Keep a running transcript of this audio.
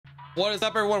What is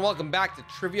up, everyone? Welcome back to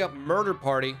Trivia Murder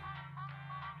Party.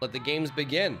 Let the games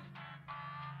begin.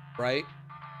 Right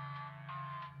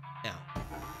now.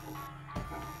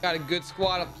 Got a good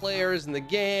squad of players in the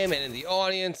game and in the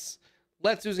audience.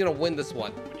 Let's see who's gonna win this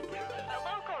one. The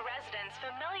local residents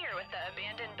familiar with the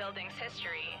abandoned building's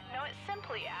history know it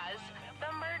simply as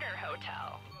the Murder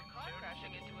Hotel.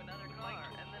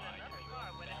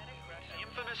 The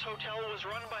infamous hotel was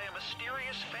run by a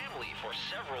mysterious family for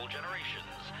several generations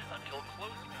until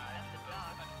closed.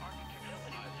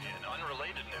 In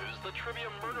unrelated news, the Trivia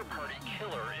Murder Party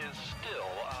killer is still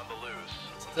on the loose.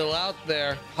 Still out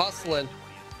there, hustling.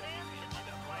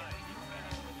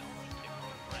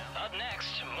 Up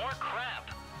next, more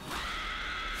crap.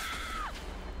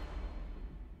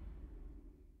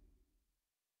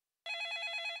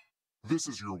 This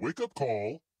is your wake-up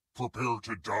call. Prepare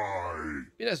to die.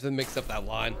 You guys have mixed up that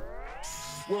line.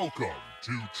 Welcome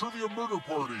to Trivia Murder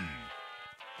Party.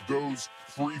 Those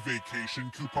free vacation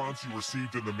coupons you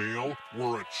received in the mail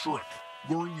were a trick,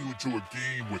 luring you into a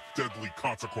game with deadly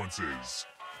consequences.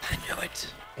 I know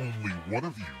it. Only one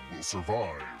of you will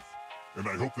survive. And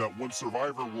I hope that one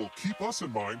survivor will keep us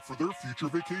in mind for their future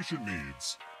vacation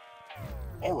needs.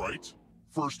 All right,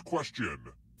 first question.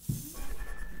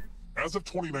 As of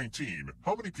 2019,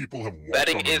 how many people have walked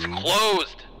Betting on the is moon?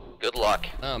 closed. Good luck.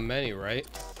 Not many, right?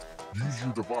 Use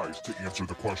your device to answer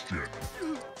the question.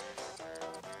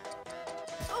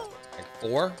 Like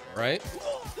 4, right?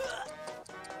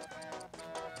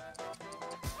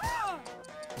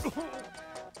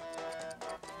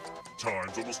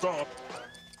 Time's almost up.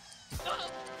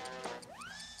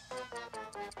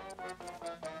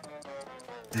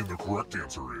 And the correct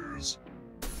answer is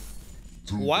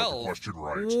 2 got the 12. question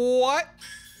right. What?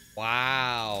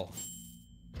 Wow.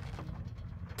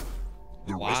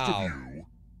 The rest Wow. of you,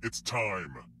 it's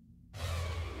time.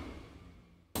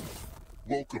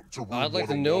 Welcome to room I'd like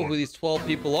to know 101. who these 12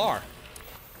 people are.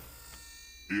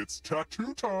 It's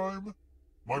tattoo time.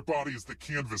 My body is the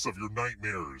canvas of your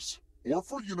nightmares. Or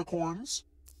for unicorns.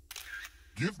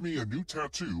 Give me a new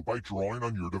tattoo by drawing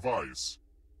on your device.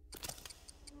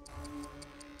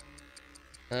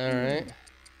 All right.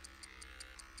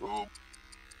 Oh.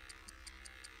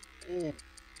 Oh.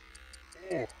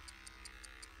 Oh.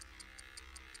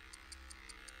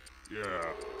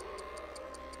 Yeah.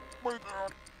 My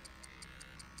God.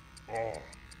 Oh.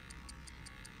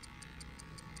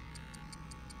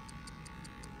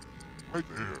 Right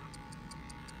there.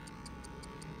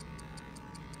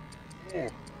 Oh.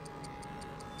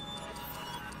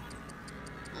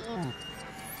 Mm.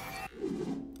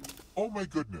 Oh my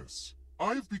goodness.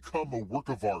 I've become a work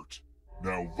of art.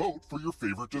 Now vote for your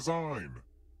favorite design.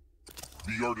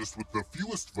 The artist with the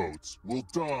fewest votes will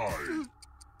die.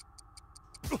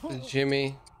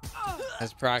 Jimmy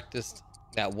has practiced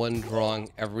that one drawing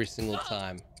every single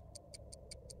time.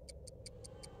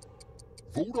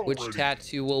 Vote already. Which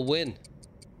tattoo will win?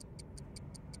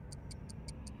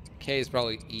 K is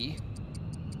probably E.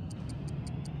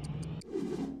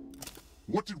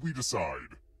 What did we decide?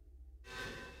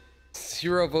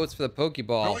 0 votes for the Now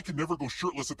Pokeball. I can never go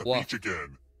shirtless at the Woof. beach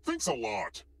again. Thanks a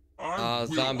lot. I will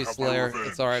Zombie have my Slayer. revenge.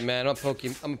 It's alright, man. I'm a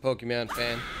Pokemon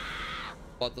fan.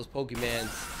 Bought those Pokemans.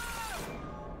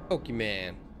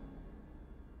 Pokemon.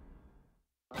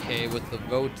 Okay, with the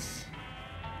votes.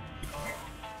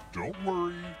 Don't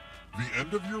worry. The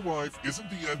end of your life isn't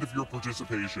the end of your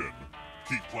participation.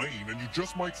 Keep playing and you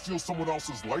just might steal someone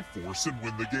else's life force and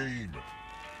win the game.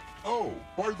 Oh,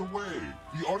 by the way,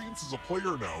 the audience is a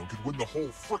player now and can win the whole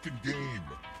frickin' game.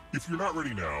 If you're not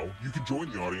ready now, you can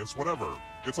join the audience whenever.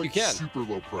 It's like You can. super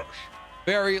low pressure.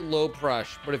 Very low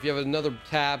pressure, but if you have another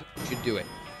tab, you should do it.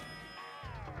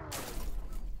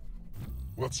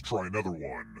 Let's try another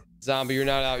one. Zombie, you're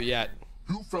not out yet.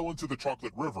 Who fell into the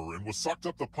chocolate river and was sucked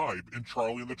up the pipe in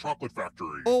Charlie and the Chocolate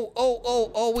Factory?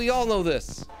 Oh, we all know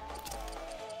this.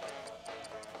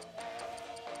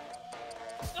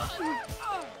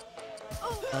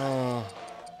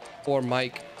 Poor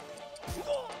Mike.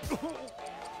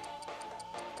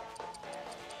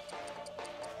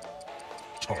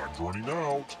 Time's running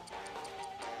out.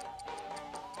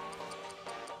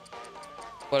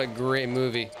 What a great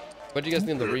movie. What do you guys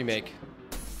think of the remake?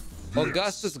 This.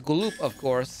 Augustus Gloop, of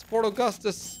course. Port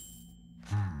Augustus.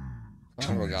 I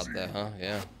Too forgot easy. that, huh?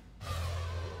 Yeah.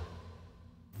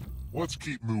 Let's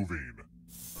keep moving.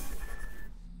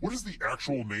 What is the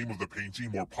actual name of the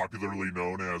painting more popularly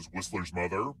known as Whistler's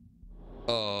Mother?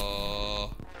 I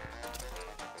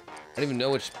don't even know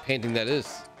which painting that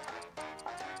is.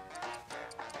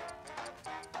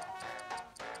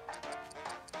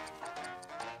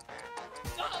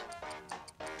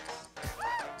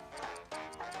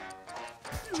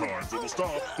 Time's almost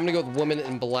up. I'm gonna go with Woman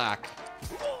in Black.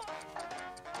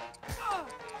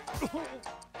 Who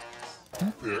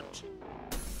picked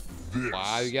this?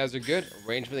 Wow, you guys are good.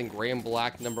 Arrangement in gray and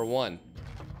black, number 1.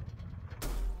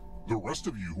 The rest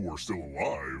of you who are still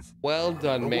alive. Well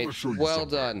done, I mate. wanna show you Well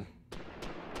something. done.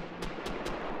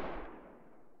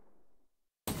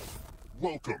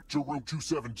 Welcome to room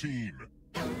 217.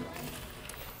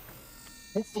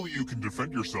 Hopefully you can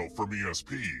defend yourself from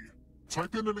ESP.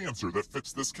 Type in an answer that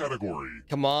fits this category.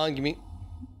 Come on, give me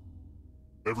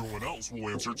Everyone else will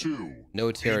answer too.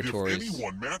 no territories. And if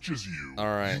anyone matches you, All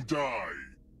right. you die.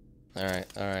 All right,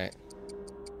 all right.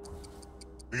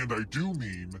 And I do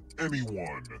mean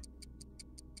anyone.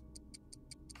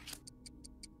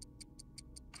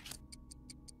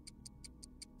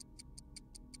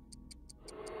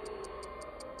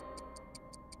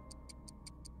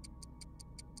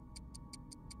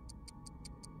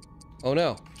 Oh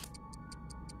no.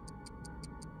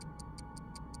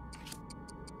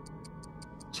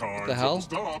 Time's hell?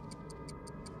 almost up.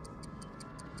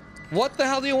 What the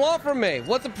hell do you want from me?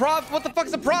 What the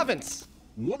fuck's a province?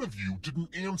 One of you didn't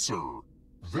answer.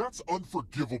 That's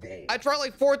unforgivable. I tried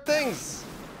like 4 things.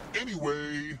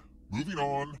 Anyway, moving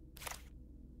on.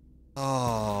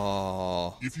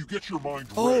 Oh. If you get your mind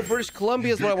Oh, read, British Columbia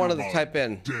you is what I get your wanted to mind type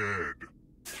in. Dead.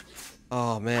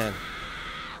 Oh man.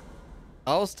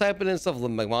 I was typing in stuff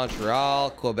like Montreal,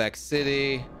 Quebec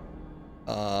City.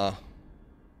 Oh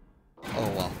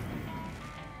well.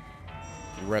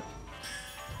 Rip.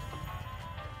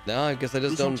 No, I guess I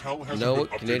just This hotel don't hasn't know been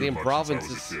what updated Canadian much since I was a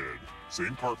provinces. kid.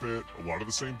 Same carpet, a lot of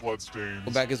the same bloodstains.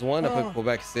 Quebec is one. I put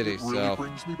Quebec City, It really so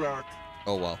brings me back.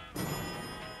 oh well.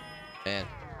 Man.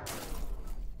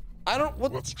 I don't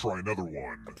what Let's try another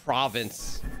one.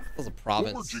 province. What was a What were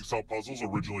province? jigsaw puzzles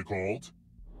originally called?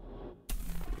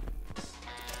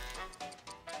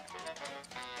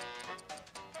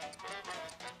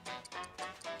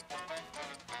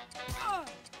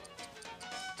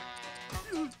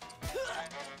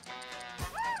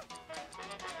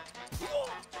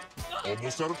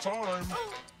 Almost out of time.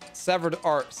 Severed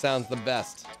art sounds the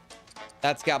best.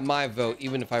 That's got my vote,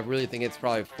 even if I really think it's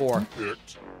probably 4.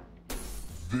 Picked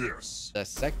this.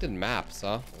 Dissected maps,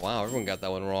 huh? Wow, everyone got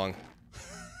that one wrong.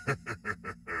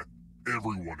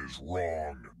 Everyone is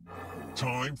wrong.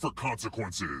 Time for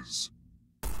consequences.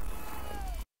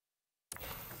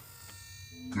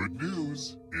 Good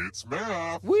news, it's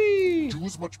math. Whee! Do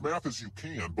as much math as you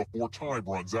can before time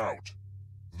runs out.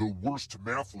 The worst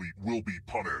mathlete will be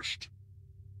punished.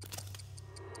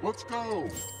 Let's go.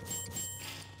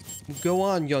 Go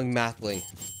on, young mathling.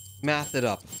 Math it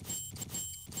up.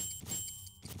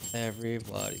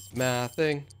 Everybody's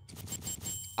mathing.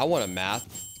 I want a math.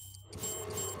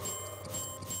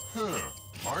 Huh.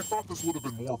 I thought this would have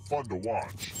been more fun to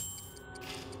watch.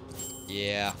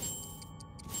 Yeah.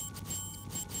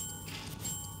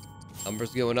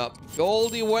 Numbers going up.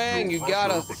 Goldie Wang, No you pressure,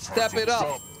 gotta but step time's it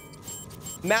almost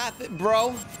up. Math it,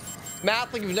 bro.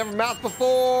 Math like you've never mathed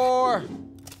before.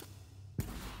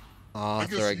 Oh, I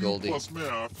that's guess alright, U Goldie. plus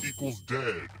math equals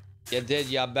dead. You did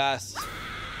your best.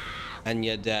 And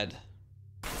you're dead.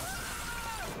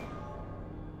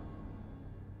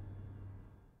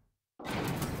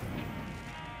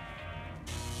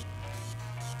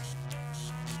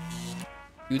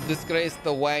 You disgraced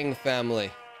the Wang family.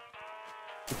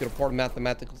 You could afford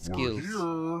mathematical skills. We're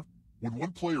here. When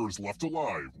one player is left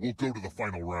alive, we'll go to the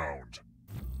final round.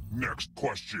 Next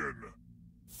question.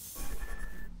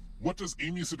 What does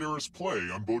Amy Sedaris play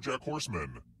on BoJack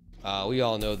Horseman? We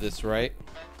all know this, right?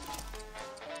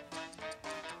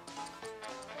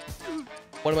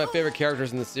 One of my favorite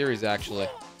characters in the series, actually.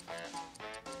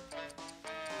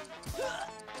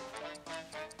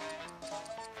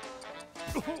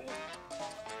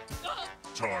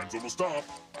 Time's almost up.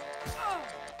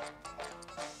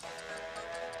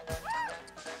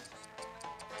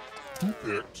 Who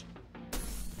picked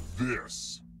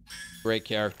this? Great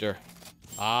character.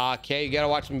 Ah, okay, you gotta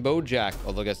watch some BoJack.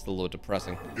 Although that's a little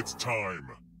depressing. It's time.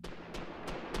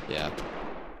 Yeah.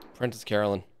 Princess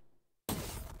Carolyn.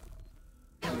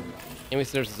 Amy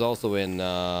Sedaris is also in,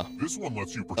 This one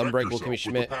lets you protect Unbreakable yourself Kimmy with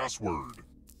Schmidt. the password.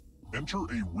 Enter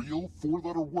a real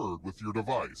 4-letter word with your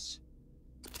device.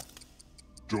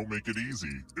 Don't make it easy.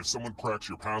 If someone cracks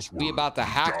your password, we about to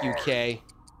hack you, die. Kay.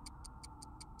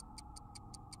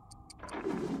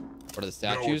 What are the Now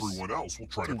statues? everyone else will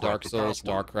try to Some crack Dark the Souls,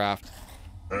 password. StarCraft.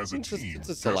 As a It's a- team, it's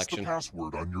a guess selection. the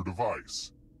password on your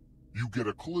device. You get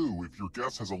a clue if your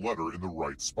guess has a letter in the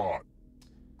right spot.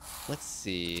 Let's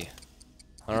see. If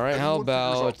All right, how anyone figures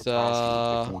out about the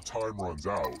password before time runs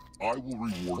out, I will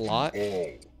reward Plot?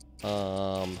 you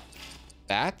all.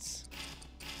 Bats?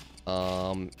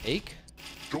 Ache.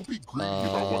 Don't be greedy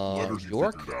about what letters you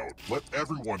York? figured out. Let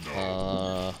everyone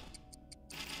know.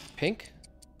 Pink.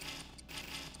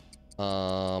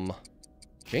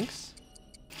 Jinx.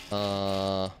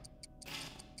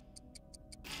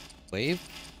 Wave.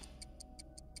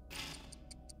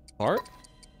 Heart?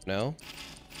 No.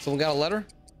 Someone got a letter?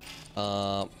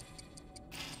 Oh,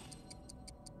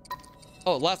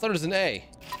 last letter's an A.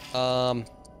 Time's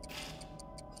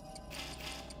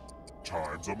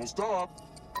almost up.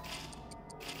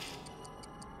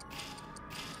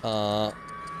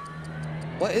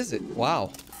 What is it?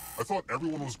 Wow. I thought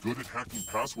everyone was good at hacking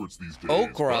passwords these days.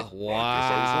 Okra. but I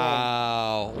guess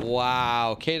I was wrong. Wow.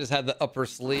 Wow. Kay just had the upper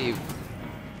sleeve.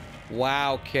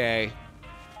 Wow, Kay.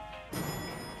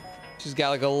 She's got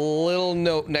like a little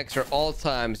note next to her all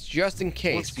times, just in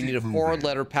case Let's you need a keep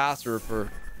four-letter password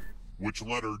for. Which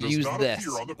letter does Use not this,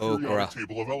 appear on the Okra. periodic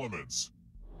table of elements?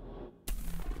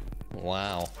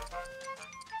 Wow.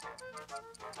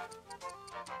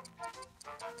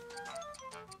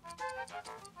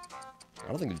 I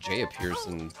don't think a J appears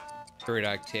in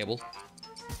periodic table.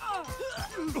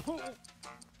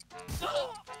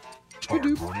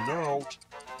 Time running out.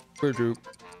 Droop.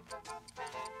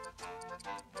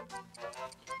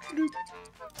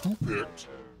 Who picked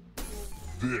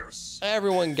this?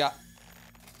 Everyone got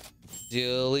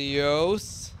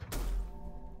Delios.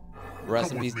 Rest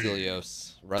Come in peace, with me.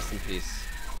 Delios. Rest in peace.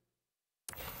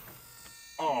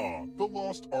 Ah, the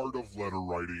lost art of letter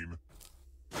writing.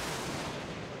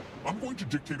 I'm going to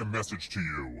dictate a message to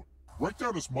you. Write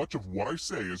down as much of what I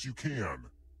say as you can.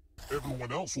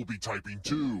 Everyone else will be typing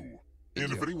too.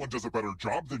 And if anyone does a better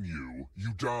job than you,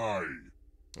 you die.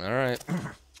 All right.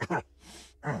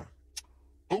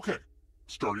 Okay,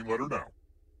 starting letter now.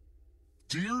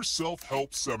 Dear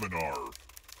Self-Help Seminar,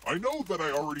 I know that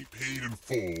I already paid in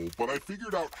full, but I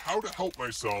figured out how to help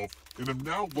myself and am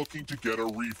now looking to get a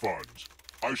refund.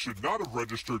 I should not have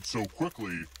registered so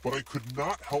quickly, but I could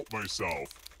not help myself.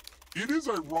 It is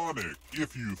ironic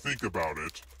if you think about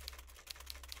it.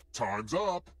 Time's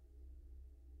up.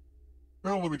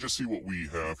 Now let me just see what we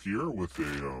have here with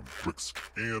a quick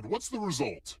and what's the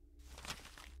result?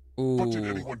 But did Ooh.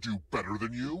 anyone do better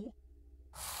than you?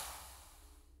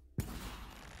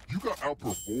 You got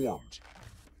outperformed.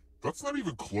 That's not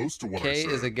even close to what I Kay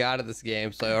said. is a god of this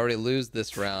game, so I already lose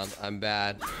this round. I'm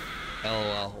bad.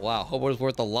 LOL. Wow. Hope it was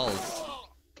worth the lulls.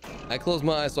 I close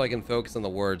my eyes so I can focus on the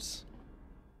words.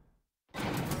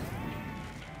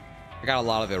 I got a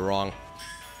lot of it wrong.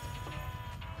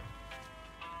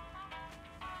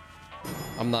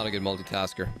 I'm not a good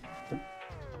multitasker.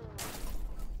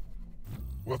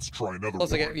 Let's try another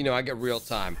Plus, I one. get, I get real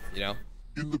time,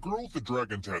 In The Girl with the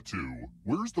Dragon Tattoo,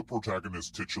 where's the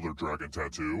protagonist's titular dragon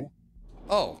tattoo?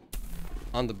 Oh,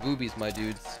 on the boobies, my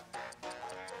dudes.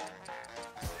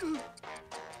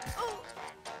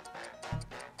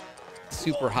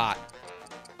 Super hot.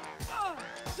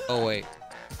 Oh, wait.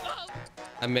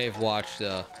 I may have watched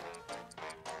an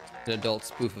adult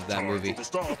spoof of that Time movie to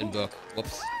stop. in book.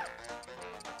 Whoops.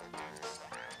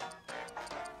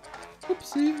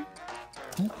 Whoopsie.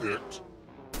 Who picked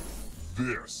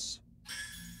this?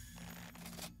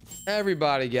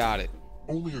 Everybody got it.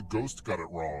 Only a ghost got it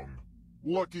wrong.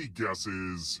 Lucky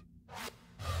guesses.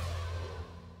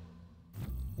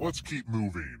 Let's keep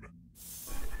moving.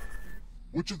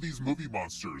 Which of these movie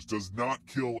monsters does not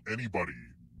kill anybody?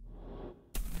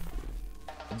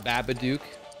 The Babadook.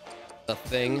 The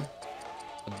Thing.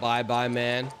 The Bye-Bye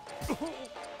Man.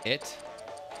 It.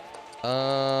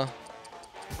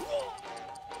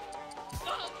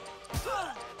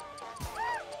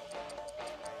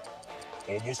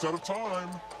 Almost out of time.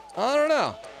 I don't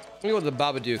know. Let me go with the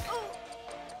Babadook.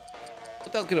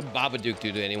 What the hell could a Babadook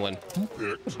do to anyone? Who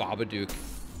picked Babadook.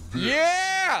 this?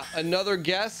 Yeah! Another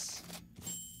guess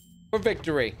for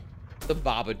victory. The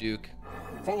Babadook.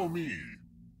 Follow me.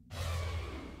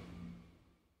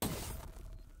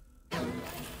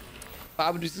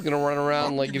 Babadook is gonna run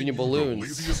around I'm like giving you The balloons.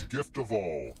 laziest gift of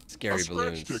all. Scary a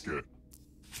scratch balloons. ticket.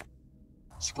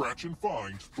 Scratch and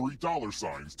find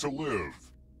 $3 to live.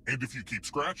 And if you keep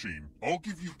scratching, I'll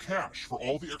give you cash for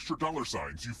all the extra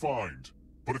 $signs you find.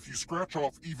 But if you scratch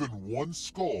off even one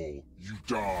skull, you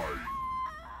die.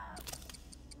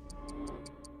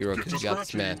 Hero Get to could guts,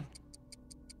 scratching. man.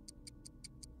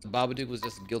 The Babadook was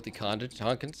just a guilty conscience.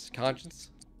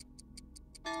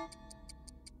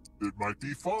 It might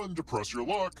be fun to press your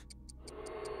luck.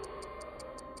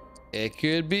 It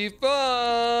could be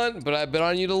fun, but I bet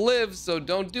on you to live, so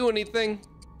don't do anything.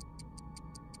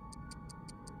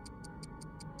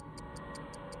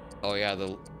 Oh yeah,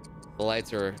 the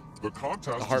lights are. The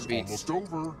contest is heartbeats. almost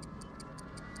over.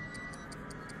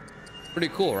 Pretty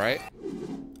cool, right?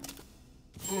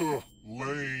 Ugh,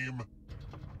 lame.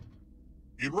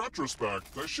 In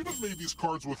retrospect, I should have made these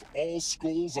cards with all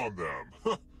skulls on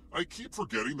them. I keep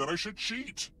forgetting that I should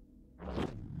cheat.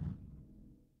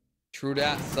 True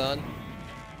that, son.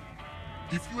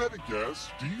 If you had to guess,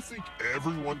 do you think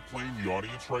everyone playing the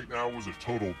audience right now was a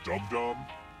total dum-dum?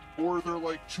 Or are there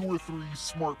like 2 or 3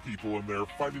 smart people in there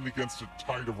fighting against a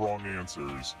tide of wrong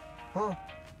answers? Huh,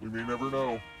 we may never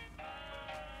know.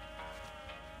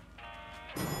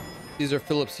 These are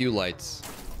Philips Hue lights.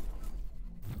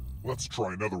 Let's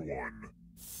try another one.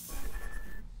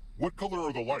 What color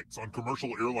are the lights on commercial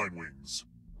airline wings?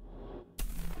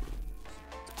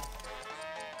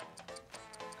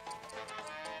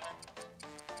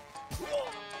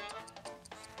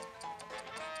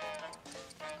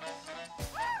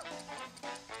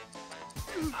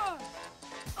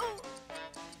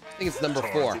 I think it's number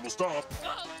Time's 4. almost up.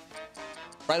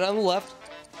 Right on the left.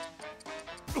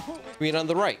 Green on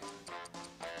the right.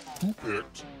 Who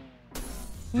picked?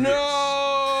 No!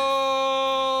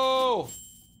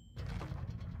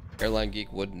 Airline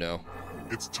Geek would know.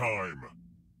 It's time.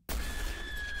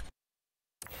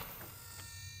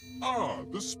 Ah,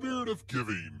 the spirit of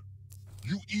giving.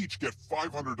 You each get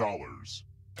 $500.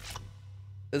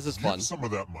 This is fun. Give some of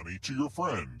that money to your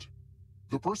friend.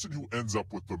 The person who ends up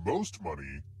with the most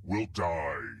money will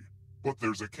die. But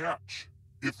there's a catch.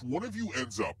 If one of you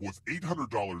ends up with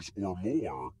 $800 or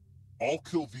more, I'll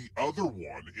kill the other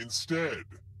one instead.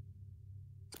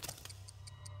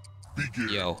 Begin.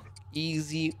 Yo,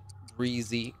 easy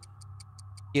breezy.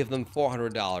 Give them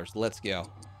 $400. Let's go.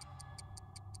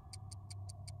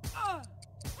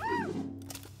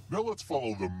 Now let's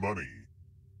follow the money.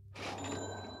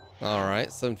 All right,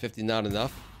 $750 not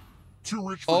enough. Too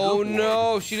rich for Oh your blood.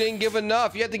 no, she didn't give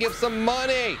enough. You had to give some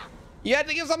money. You had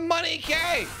to give some money,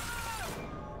 Kay.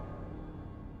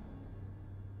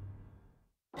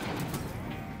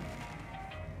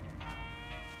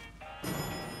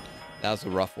 That was a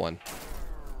rough one.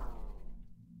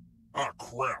 Ah,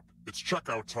 crap. It's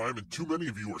checkout time and too many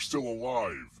of you are still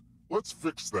alive. Let's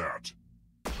fix that.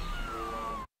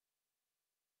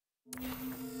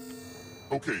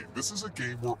 Okay, this is a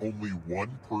game where only one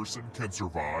person can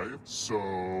survive, so...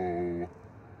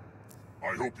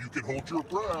 I hope you can hold your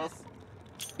breath.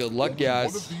 Good luck, Only one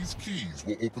guys. of these keys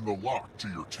will open the lock to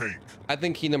your tank. I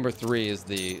think key number 3 is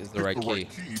the Pick right the key. right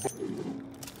key, but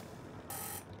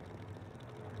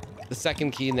The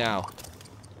second key now.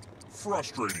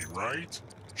 frustrating, right?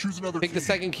 Choose another Pick key. the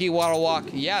second key, Waddle Walk.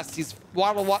 Yes, he's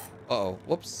Waddle Walk. Uh-oh,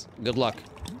 whoops. Good luck.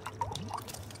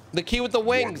 The key with the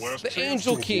wings. last The chance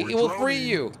angel to key. avoid It will free drowning.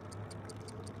 you.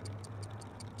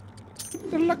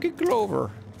 The lucky Clover.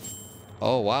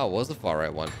 Oh, wow. Was the far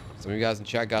right one. Some of you guys in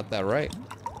chat got that right.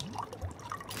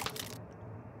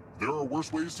 There are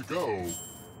worse ways to go.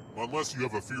 Unless you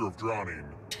have a fear of drowning.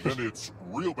 Then it's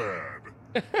real bad.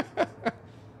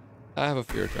 I have a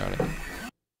fear of drowning.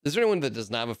 Is there anyone that does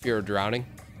not have a fear of drowning?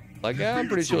 Like, You've yeah, I'm made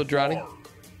pretty it sure so of drowning. far,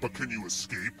 but can you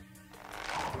escape?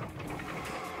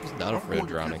 He's not afraid of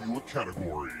drowning. I'm going to give you a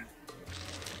category.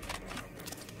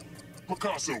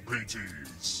 Picasso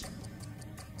paintings.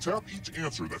 Tap each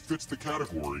answer that fits the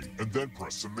category and then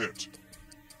press submit.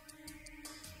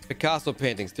 Picasso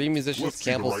paintings. 3 musicians, Let's see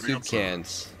the Campbell right soup answers.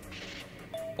 cans.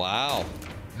 Wow.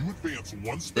 You advance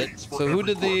one space for So who every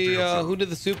did correct the answer. who did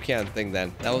the soup can thing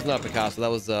then? That was not Picasso. That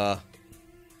was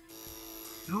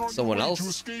You're on someone your way else? to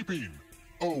escaping.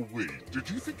 Oh wait, did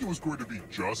you think it was going to be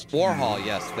just Warhol. you?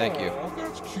 Yes, thank you. Aw,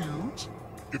 that's cute.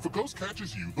 If a ghost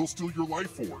catches you, they'll steal your life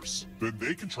force. Then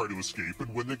they can try to escape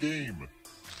and win the game.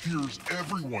 Here's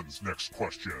everyone's next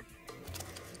question.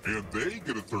 And they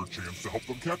get a third chance to help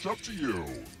them catch up to you.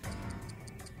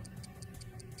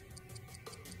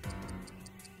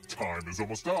 Time is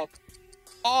almost up.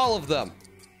 All of them.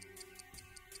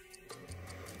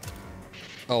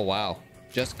 Oh wow.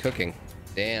 Just cooking.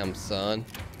 Damn, son.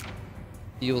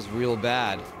 Feels real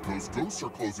bad. Those ghosts are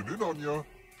closing in on you.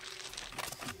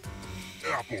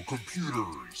 Apple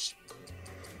computers.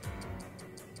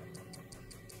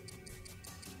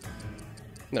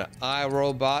 I'm gonna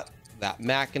iRobot that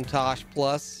Macintosh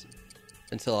Plus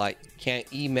until I can't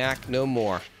eMac no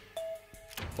more.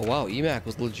 Oh wow, eMac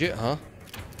was legit, huh?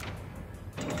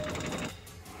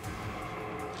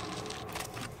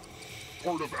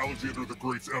 Part of Alexander the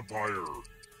Great's empire.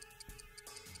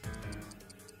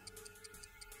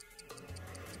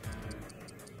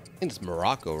 I think it's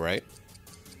Morocco, right?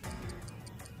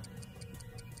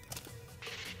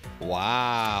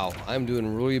 Wow, I'm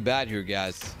doing really bad here,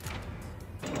 guys.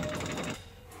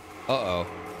 Uh-oh.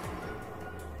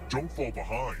 Don't fall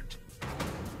behind.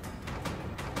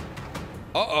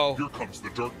 Uh-oh. Here comes the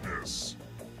darkness. darkness.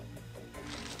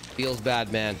 Feels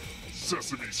bad, man.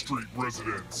 Sesame Street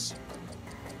residents.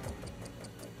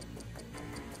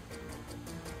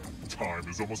 Time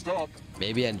is almost up.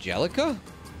 Maybe Angelica?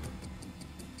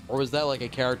 Or was that like a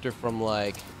character from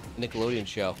like a Nickelodeon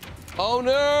show? Oh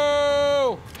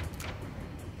no!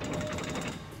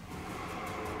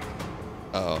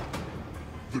 Uh-oh.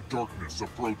 The darkness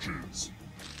approaches.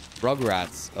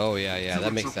 Rugrats. Oh yeah, yeah, that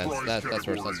Human makes sense. surprise That's where it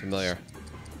sounds categories. familiar.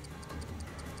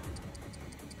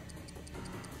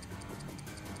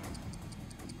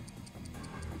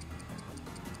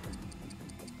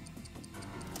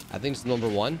 I think it's number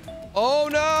 1. Oh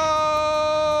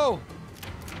no!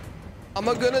 I'm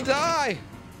gonna die.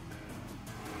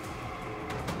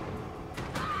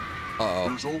 Uh-oh.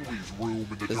 There's always room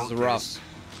in the This is darkness.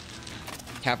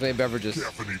 rough. Caffeinated beverages.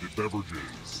 Caffeinated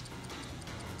beverages.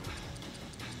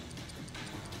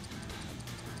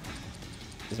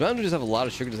 Does Mountain Dew just have a lot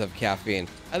of sugar? Does it have caffeine?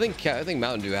 I think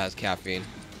Mountain Dew has caffeine.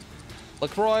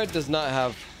 LaCroix does not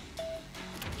have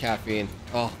caffeine.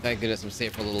 Oh, thank goodness I'm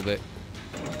safe for a little bit.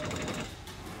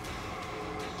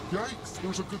 Yikes,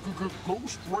 there's a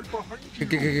ghost right behind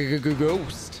you.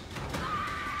 Ghost.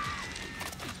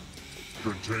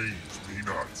 Contains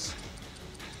peanuts.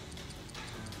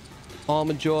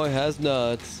 Almond Joy has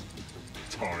nuts.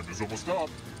 Time is almost up.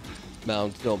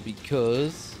 Mountain don't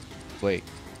because. Wait.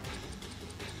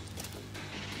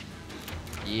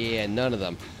 Yeah, none of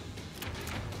them.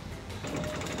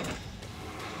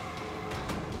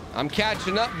 I'm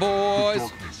catching up, boys.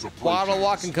 Darkness approaches. Waddle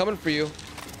walking coming for you.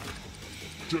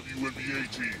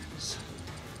 WNBA teams.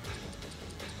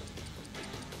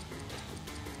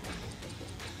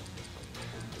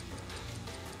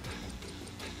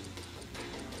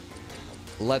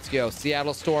 Let's go.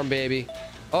 Seattle Storm, baby.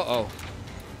 Uh-oh.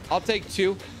 I'll take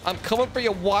 2. I'm coming for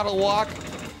you, Waddle Walk.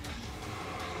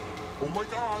 Oh my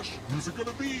gosh, who's it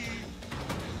gonna be?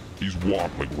 He's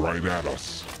waddling right at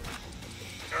us.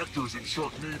 Actors in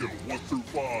Sharknado 1 through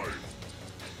 5.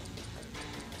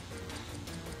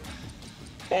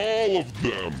 All of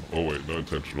them. Oh wait, not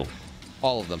intentional.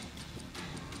 All of them.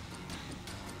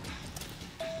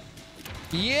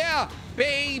 Yeah,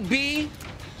 baby.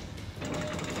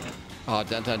 Oh,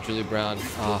 downtown Julie Brown.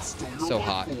 Oh, Still your so life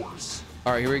hot. force.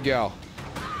 All right, here we go.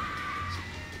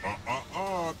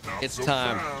 Not It's so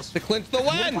time fast. to clinch the If you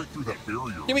wanna win. break through that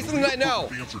barrier, Give me you something need I a know.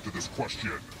 perfect answer to this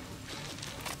question.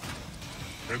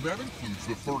 And that includes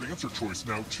the third answer choice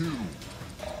now too.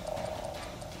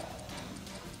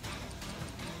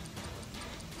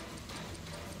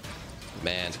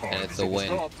 Man, Time and it's is a almost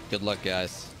win. up. Good luck,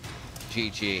 guys.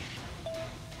 GG.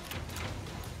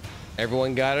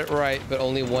 Everyone got it right, but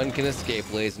only one can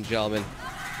escape, ladies and gentlemen.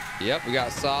 Yep, we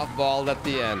got softballed at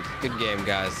the end. Good game,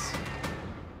 guys.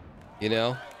 You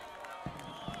know?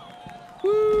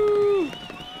 Woo!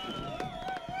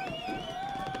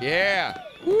 Yeah!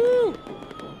 Woo!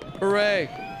 Hooray!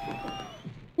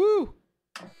 Woo!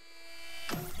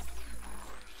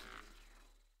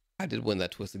 I did win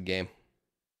that twisted game.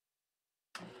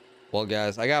 Well,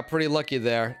 guys, I got pretty lucky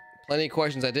there. Plenty of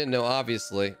questions I didn't know,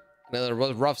 obviously. Another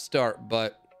rough start,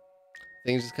 but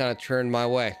things just kind of churned my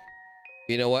way.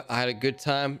 You know what? I had a good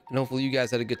time, and hopefully you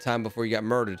guys had a good time before you got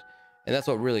murdered. And that's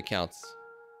what really counts.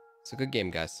 It's a good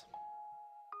game, guys.